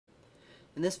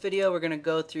In this video, we're going to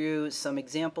go through some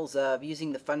examples of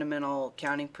using the fundamental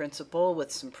counting principle with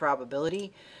some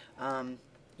probability.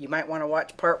 You might want to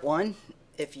watch part 1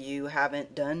 if you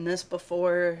haven't done this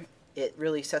before. It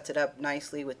really sets it up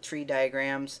nicely with tree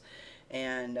diagrams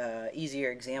and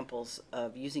easier examples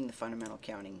of using the fundamental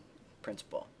counting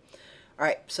principle.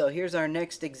 Alright, so here's our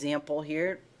next example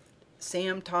here.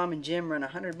 Sam, Tom, and Jim run a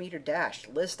 100-meter dash.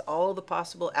 List all the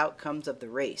possible outcomes of the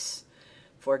race.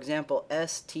 For example,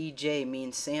 STJ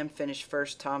means Sam finished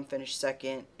first, Tom finished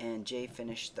second, and Jay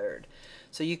finished third.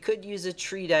 So you could use a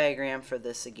tree diagram for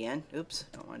this again. Oops,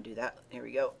 don't want to do that. Here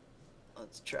we go.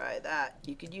 Let's try that.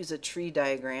 You could use a tree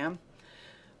diagram,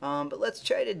 but let's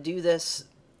try to do this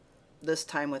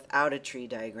time without a tree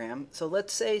diagram. So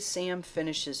let's say Sam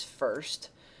finishes first.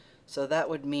 So that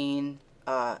would mean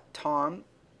Tom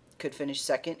could finish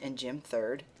second and Jim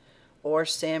third. Or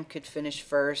Sam could finish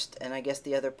first, and I guess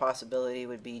the other possibility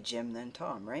would be Jim then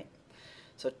Tom, right?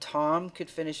 So Tom could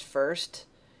finish first,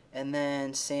 and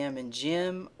then Sam and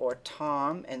Jim, or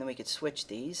Tom, and then we could switch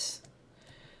these.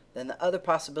 Then the other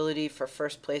possibility for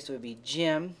first place would be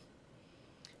Jim,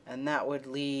 and that would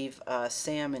leave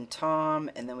Sam and Tom,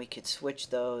 and then we could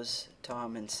switch those,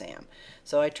 Tom and Sam.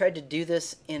 So I tried to do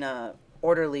this in a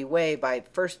orderly way by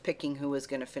first picking who was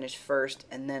going to finish first,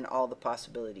 and then all the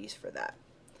possibilities for that.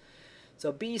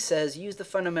 So B says, use the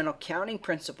fundamental counting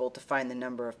principle to find the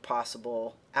number of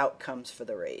possible outcomes for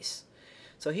the race.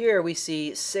 So here we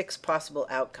see 6 possible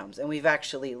outcomes, and we've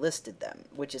actually listed them,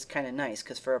 which is kind of nice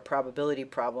because for a probability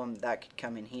problem that could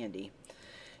come in handy.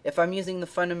 If I'm using the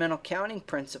fundamental counting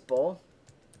principle,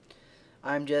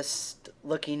 I'm just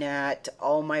looking at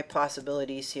all my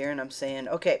possibilities here, and I'm saying,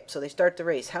 okay, so they start the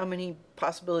race. How many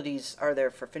possibilities are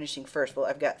there for finishing first? Well,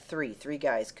 I've got 3. 3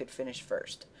 guys could finish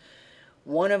first.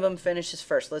 One of them finishes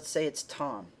first. Let's say it's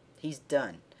Tom. He's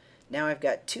done. Now I've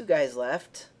got 2 guys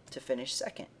left to finish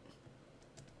second.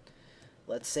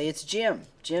 Let's say it's Jim.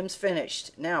 Jim's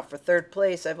finished. Now for third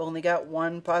place, I've only got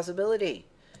 1 possibility.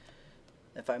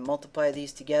 If I multiply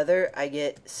these together, I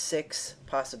get 6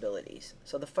 possibilities.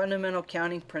 So the fundamental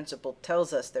counting principle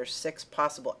tells us there's 6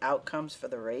 possible outcomes for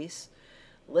the race.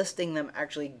 Listing them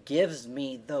actually gives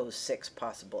me those 6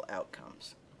 possible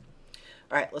outcomes.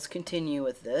 All right, let's continue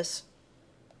with this.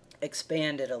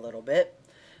 Expand it a little bit.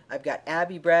 I've got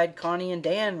Abby, Brad, Connie, and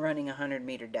Dan running a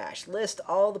 100-meter dash. List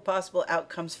all the possible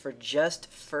outcomes for just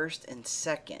first and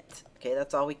second. Okay,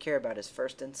 that's all we care about is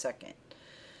first and second.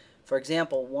 For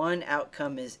example, one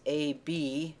outcome is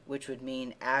AB, which would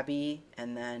mean Abby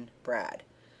and then Brad.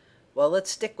 Well, let's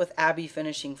stick with Abby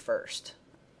finishing first.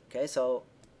 Okay, so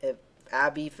if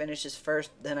Abby finishes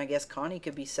first, then I guess Connie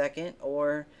could be second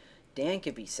or Dan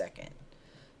could be second.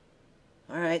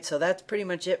 Alright, so that's pretty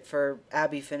much it for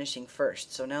Abby finishing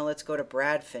first. So now let's go to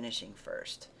Brad finishing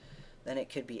first. Then it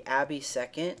could be Abby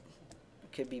second.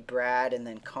 It could be Brad and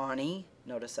then Connie.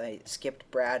 Notice I skipped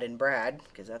Brad and Brad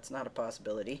because that's not a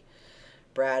possibility.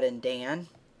 Brad and Dan.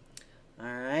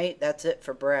 Alright, that's it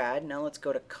for Brad. Now let's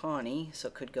go to Connie. So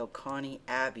it could go Connie,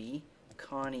 Abby,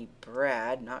 Connie,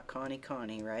 Brad. Not Connie,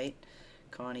 Connie, right?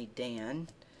 Connie, Dan.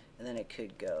 And then it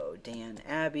could go Dan,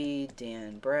 Abby,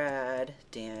 Dan, Brad,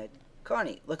 Dan,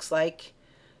 Connie. Looks like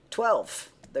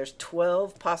 12. There's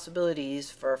 12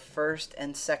 possibilities for first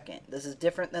and second. This is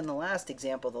different than the last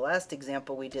example. The last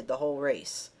example we did the whole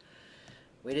race.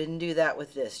 We didn't do that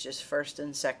with this, just first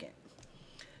and second.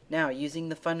 Now, using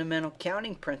the fundamental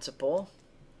counting principle,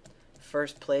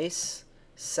 first place,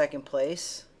 second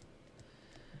place.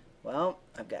 Well,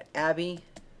 I've got Abby,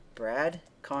 Brad,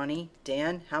 Connie,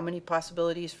 Dan. How many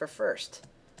possibilities for first?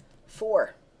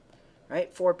 4.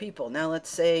 Right, 4 people. Now let's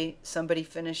say somebody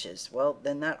finishes. Well,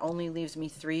 then that only leaves me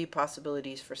 3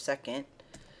 possibilities for second.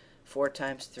 4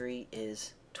 times 3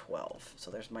 is 12.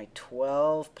 So there's my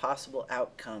 12 possible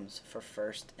outcomes for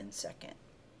first and second.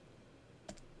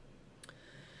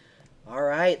 All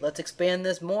right, let's expand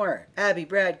this more. Abby,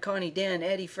 Brad, Connie, Dan,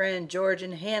 Eddie, Fran, George,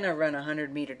 and Hannah run a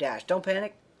 100-meter dash. Don't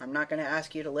panic. I'm not going to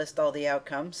ask you to list all the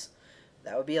outcomes.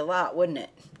 That would be a lot, wouldn't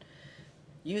it?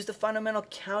 Use the fundamental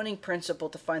counting principle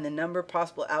to find the number of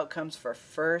possible outcomes for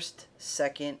first,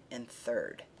 second, and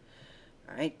third.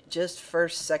 All right, just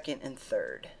first, second, and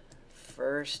third.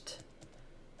 First,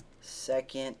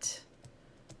 second,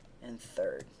 and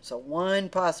third. So one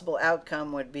possible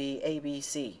outcome would be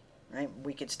ABC, right?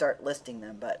 We could start listing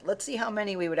them, but let's see how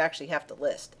many we would actually have to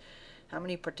list. How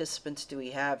many participants do we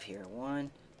have here?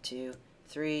 1, 2,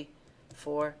 3,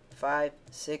 4, 5,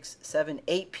 6, 7,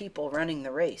 8 people running the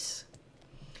race.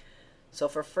 So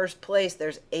for first place,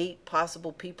 there's 8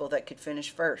 possible people that could finish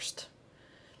first.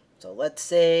 So let's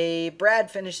say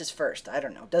Brad finishes first. I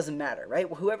don't know. Doesn't matter, right?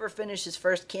 Whoever finishes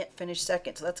first can't finish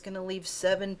second. So that's going to leave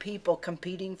 7 people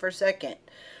competing for second.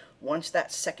 Once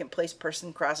that second place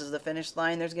person crosses the finish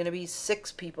line, there's going to be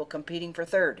 6 people competing for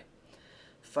third.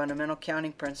 Fundamental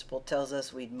counting principle tells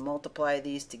us we'd multiply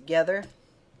these together.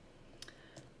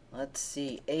 Let's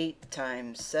see, 8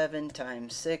 times 7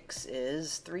 times 6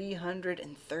 is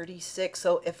 336.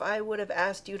 So if I would have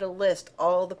asked you to list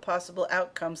all the possible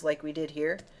outcomes like we did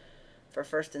here for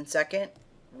first and second,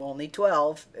 only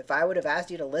 12. If I would have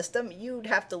asked you to list them, you'd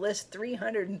have to list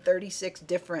 336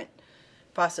 different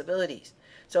possibilities.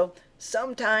 So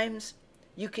sometimes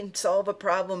you can solve a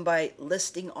problem by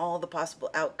listing all the possible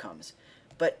outcomes.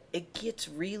 But it gets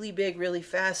really big really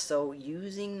fast, so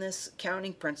using this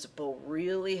counting principle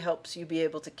really helps you be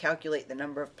able to calculate the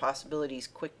number of possibilities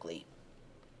quickly.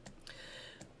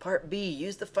 Part B,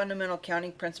 use the fundamental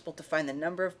counting principle to find the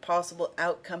number of possible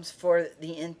outcomes for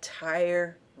the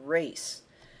entire race.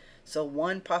 So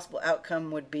one possible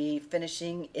outcome would be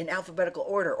finishing in alphabetical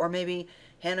order, or maybe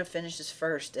Hannah finishes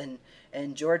first and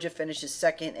Georgia finishes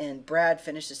second and Brad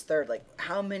finishes third. Like,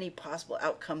 how many possible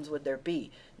outcomes would there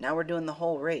be? Now we're doing the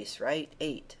whole race, right?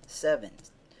 8, 7.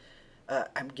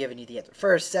 I'm giving you the answer.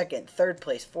 First, second, third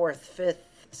place, fourth,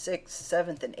 fifth, sixth,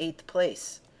 seventh, and 8th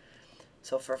place.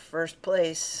 So for first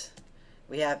place,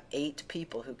 we have 8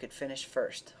 people who could finish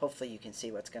first. Hopefully you can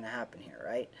see what's going to happen here,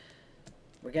 right?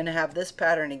 We're going to have this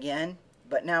pattern again,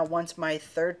 but now once my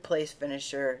third place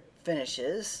finisher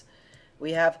finishes,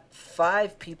 we have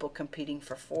 5 people competing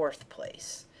for 4th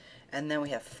place. And then we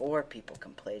have 4 people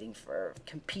competing for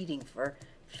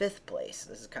 5th place.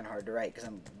 This is kind of hard to write because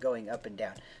I'm going up and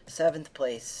down. 7th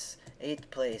place,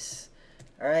 8th place.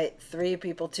 All right, 3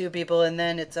 people, 2 people, and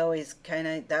then it's always kind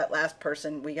of that last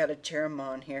person. We got to cheer them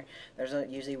on here. There's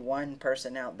usually 1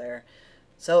 person out there.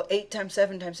 So 8 times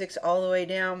 7 times 6 all the way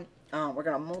down. We're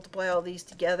going to multiply all these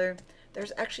together.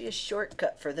 There's actually a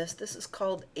shortcut for this. This is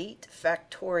called 8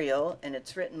 factorial, and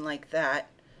it's written like that.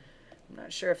 I'm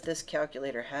not sure if this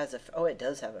calculator has a... Oh, it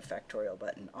does have a factorial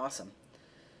button. Awesome.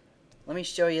 Let me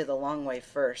show you the long way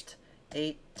first.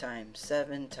 8 times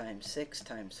 7 times 6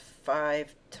 times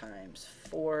 5 times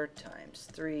 4 times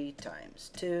 3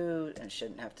 times 2. And it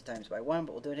shouldn't have to times by 1,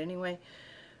 but we'll do it anyway.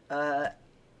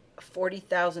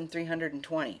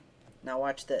 40,320. Now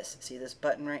watch this. See this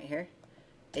button right here?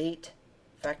 8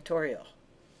 factorial.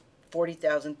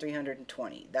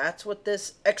 40,320. That's what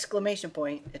this exclamation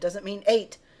point, it doesn't mean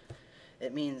 8.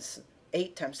 It means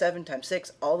 8 times 7 times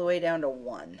 6 all the way down to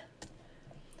 1.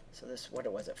 So this, what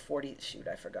was it? 40, shoot,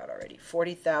 I forgot already.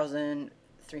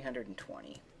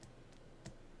 40,320.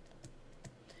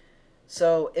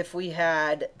 So if we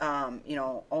had, you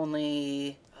know,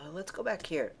 only, let's go back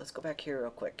here. Let's go back here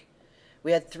real quick.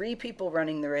 We had 3 people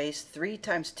running the race, 3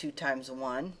 times 2 times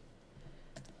 1.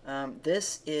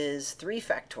 This is 3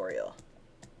 factorial.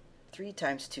 3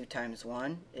 times 2 times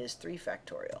 1 is 3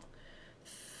 factorial.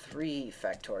 3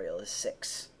 factorial is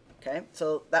 6. Okay,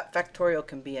 so that factorial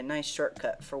can be a nice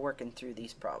shortcut for working through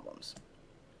these problems.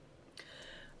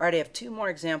 All right, I have 2 more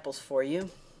examples for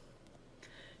you.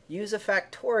 Use a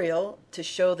factorial to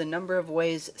show the number of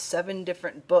ways 7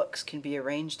 different books can be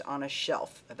arranged on a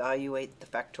shelf. Evaluate the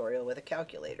factorial with a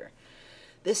calculator.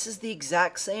 This is the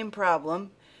exact same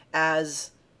problem as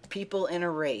people in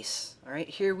a race. All right,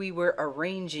 here we were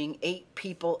arranging 8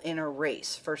 people in a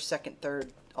race, first, second,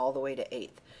 third, all the way to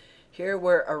 8th. Here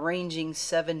we're arranging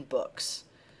 7 books.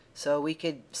 So we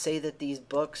could say that these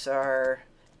books are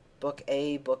book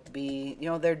A, book B. You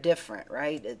know, they're different,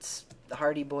 right? It's the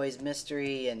Hardy Boys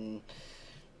Mystery and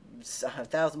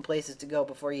 1,000 Places to Go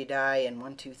Before You Die and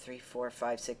 1, 2, 3, 4,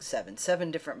 5, 6, 7.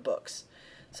 7 different books.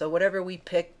 So whatever we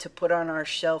pick to put on our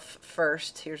shelf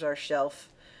first, here's our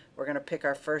shelf. We're going to pick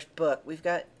our first book. We've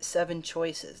got 7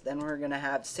 choices. Then we're going to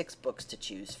have 6 books to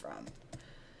choose from.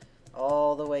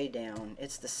 All the way down.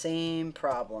 It's the same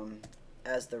problem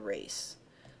as the race.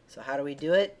 So how do we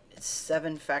do it? It's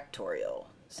 7 factorial.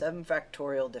 7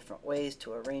 factorial different ways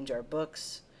to arrange our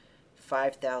books.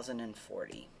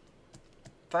 5,040.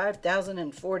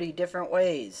 5,040 different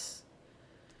ways.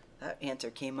 That answer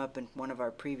came up in one of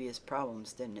our previous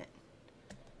problems, didn't it?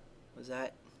 Was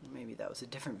that? Maybe that was a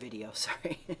different video.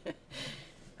 Sorry.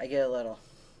 I get a little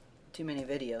too many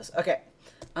videos. Okay.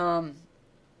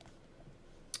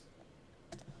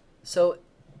 So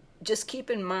just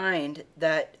keep in mind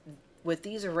that with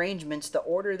these arrangements, the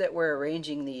order that we're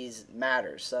arranging these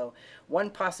matters. So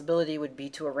one possibility would be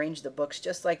to arrange the books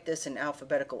just like this in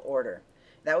alphabetical order.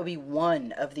 That would be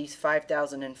one of these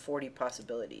 5,040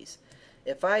 possibilities.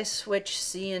 If I switch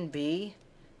C and B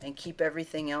and keep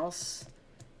everything else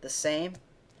the same,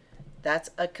 That's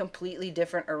a completely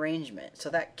different arrangement. So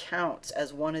that counts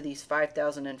as one of these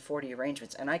 5,040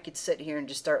 arrangements. And I could sit here and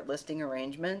just start listing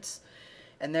arrangements,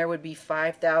 and there would be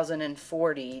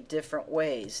 5,040 different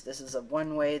ways. This is a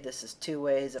one way, this is two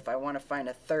ways. If I want to find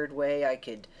a third way, I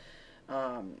could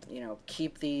you know,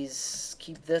 keep this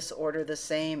order the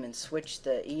same and switch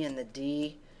the E and the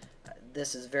D.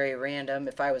 This is very random.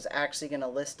 If I was actually going to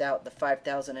list out the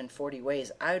 5,040 ways,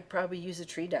 I would probably use a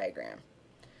tree diagram.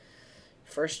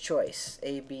 First choice,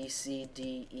 A, B, C,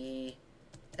 D, E,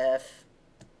 F,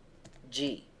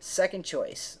 G. Second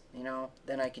choice, you know,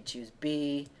 then I could choose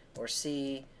B or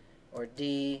C or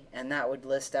D, and that would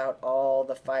list out all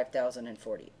the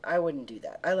 5,040. I wouldn't do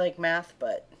that. I like math,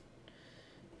 but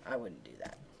I wouldn't do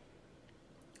that.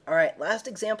 All right, last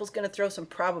example is going to throw some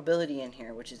probability in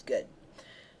here, which is good.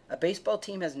 A baseball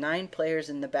team has 9 players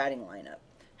in the batting lineup.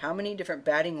 How many different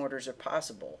batting orders are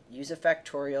possible? Use a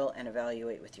factorial and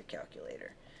evaluate with your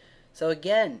calculator. So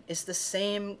again, it's the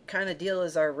same kind of deal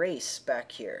as our race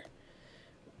back here.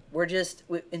 We're just,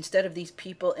 instead of these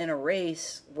people in a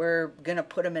race, we're going to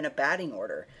put them in a batting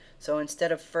order. So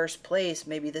instead of first place,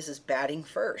 maybe this is batting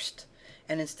first.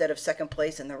 And instead of second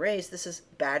place in the race, this is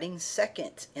batting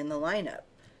second in the lineup.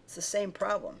 It's the same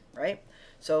problem, right?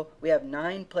 So we have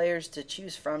 9 players to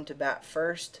choose from to bat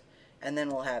first, and then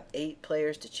we'll have 8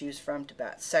 players to choose from to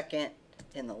bat second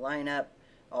in the lineup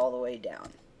all the way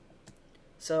down.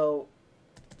 So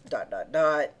dot dot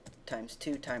dot times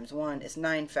 2 times 1 is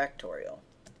 9 factorial.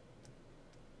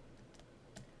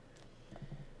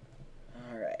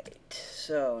 All right,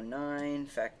 so 9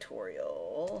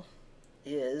 factorial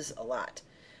is a lot.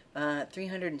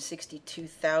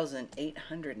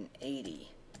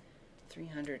 362,880.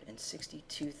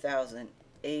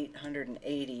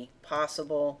 362,880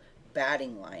 possible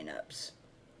batting lineups.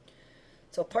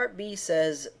 So part B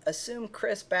says, assume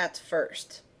Chris bats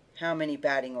first. How many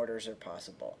batting orders are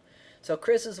possible? So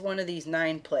Chris is one of these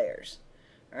 9 players.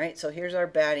 All right, so here's our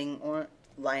batting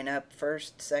lineup: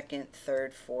 first, second,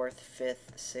 third, fourth,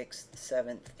 fifth, sixth,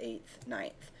 seventh, eighth,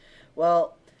 ninth.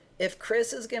 Well, if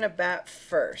Chris is going to bat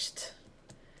first,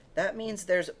 that means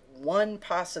there's one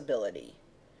possibility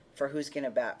for who's going to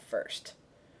bat first.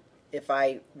 If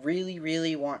I really,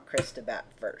 really want Chris to bat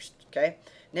first, okay?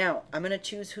 Now, I'm going to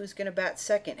choose who's going to bat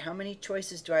second. How many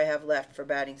choices do I have left for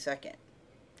batting second?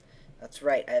 That's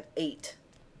right, I have 8.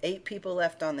 8 people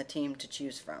left on the team to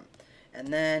choose from.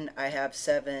 And then I have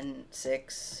 7,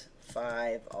 6,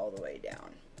 5, all the way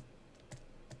down.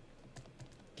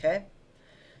 Okay?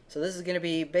 So this is going to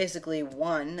be basically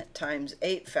 1 times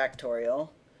 8 factorial,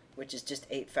 which is just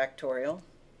 8 factorial.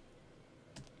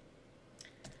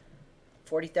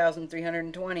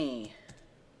 40,320.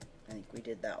 I think we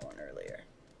did that one earlier.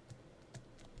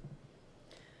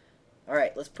 All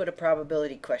right, let's put a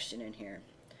probability question in here.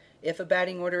 If a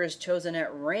batting order is chosen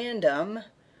at random,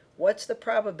 what's the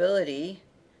probability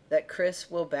that Chris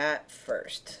will bat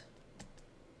first?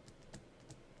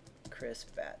 Chris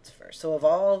bats first. So of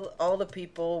all the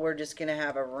people, we're just going to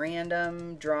have a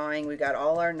random drawing. We got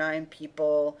all our 9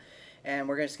 people, and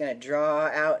we're just going to draw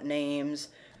out names.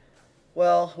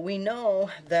 Well, we know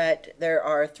that there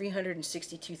are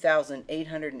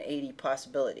 362,880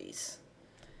 possibilities.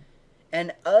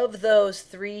 And of those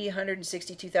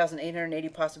 362,880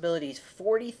 possibilities,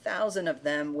 40,000 of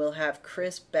them will have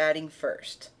Chris batting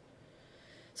first.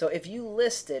 So if you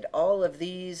listed all of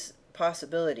these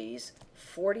possibilities,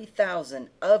 40,000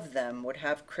 of them would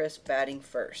have Chris batting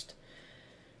first.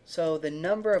 So the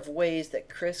number of ways that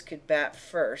Chris could bat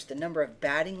first, the number of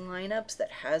batting lineups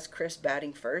that has Chris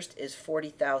batting first, is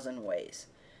 40,000 ways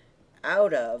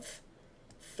out of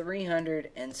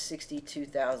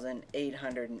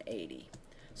 362,880.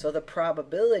 So the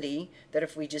probability that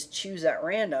if we just choose at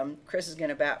random, Chris is going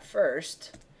to bat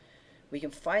first, we can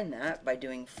find that by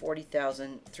doing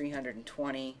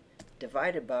 40,320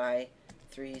 divided by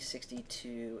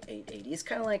 362,880. It's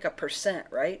kind of like a percent,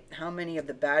 right? How many of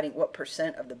the batting, what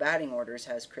percent of the batting orders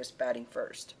has Chris batting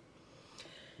first?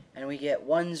 And we get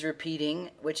 1's repeating,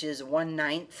 which is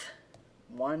 1/9.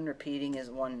 1 repeating is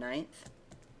 1/9.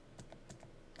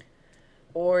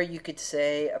 Or you could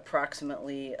say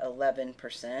approximately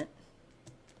 11%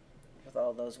 with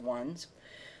all those 1's.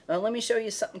 Now let me show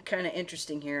you something kind of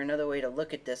interesting here, another way to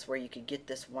look at this where you could get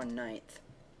this 1/9.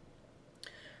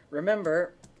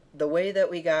 Remember, the way that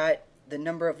we got the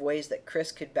number of ways that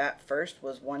Chris could bat first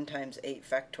was 1 times 8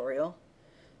 factorial.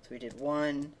 So we did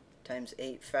 1 times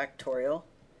 8 factorial.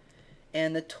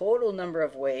 And the total number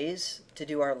of ways to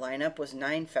do our lineup was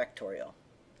 9 factorial.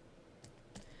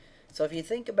 So if you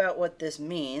think about what this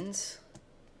means,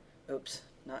 oops,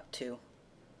 not 2.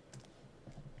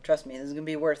 Trust me, this is going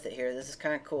to be worth it here. This is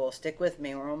kind of cool. Stick with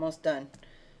me. We're almost done.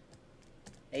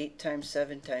 8 times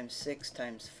 7 times 6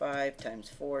 times 5 times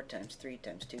 4 times 3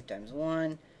 times 2 times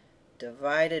 1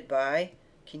 divided by,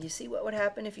 can you see what would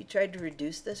happen if you tried to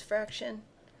reduce this fraction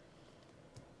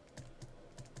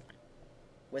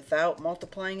without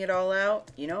multiplying it all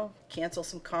out? You know, cancel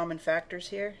some common factors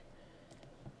here.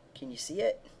 Can you see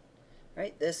it?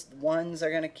 Right? This ones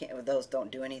are going to, those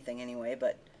don't do anything anyway,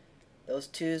 but those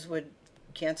 2's would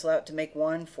cancel out to make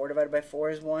 1. 4 divided by 4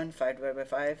 is 1. 5 divided by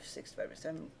 5, 6 divided by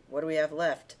 7. What do we have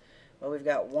left? Well, we've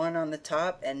got 1 on the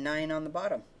top and 9 on the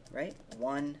bottom, right?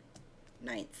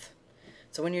 1/9.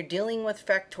 So when you're dealing with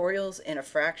factorials in a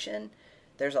fraction,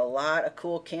 there's a lot of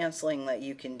cool canceling that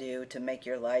you can do to make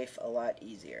your life a lot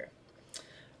easier.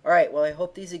 All right, well, I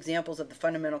hope these examples of the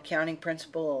fundamental counting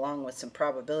principle along with some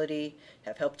probability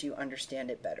have helped you understand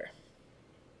it better.